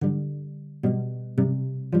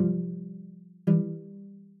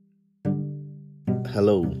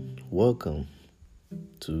Hello, welcome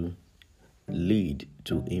to Lead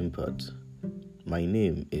to Impact. My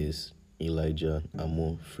name is Elijah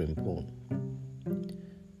Amo Frimpong.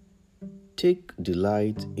 Take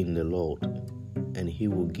delight in the Lord, and He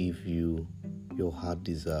will give you your heart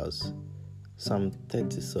desires. Psalm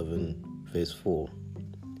 37, verse 4.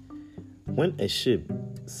 When a ship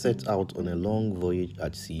sets out on a long voyage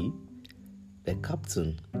at sea, the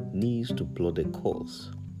captain needs to plot a course.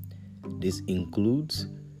 This includes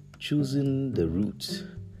choosing the route,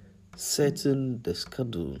 setting the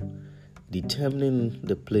schedule, determining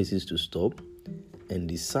the places to stop, and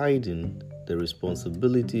deciding the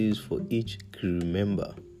responsibilities for each crew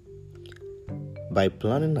member. By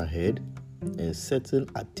planning ahead and setting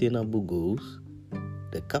attainable goals,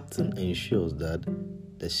 the captain ensures that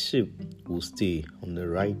the ship will stay on the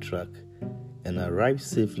right track and arrive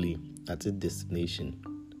safely at its destination.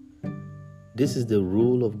 This is the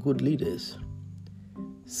role of good leaders.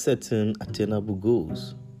 Setting attainable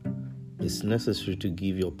goals is necessary to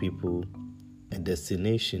give your people a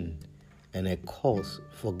destination and a course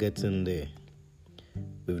for getting there.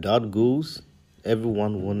 Without goals,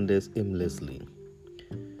 everyone wanders aimlessly.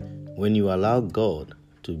 When you allow God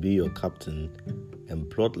to be your captain and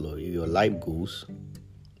plot your life goals,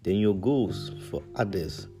 then your goals for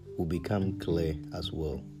others will become clear as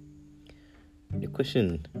well. The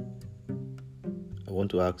question I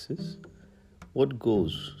want to ask is, what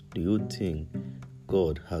goals do you think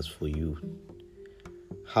God has for you?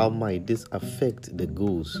 How might this affect the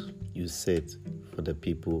goals you set for the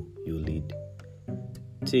people you lead?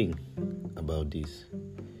 Think about this.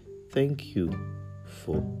 Thank you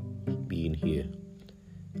for being here.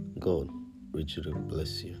 God richly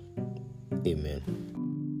bless you. Amen.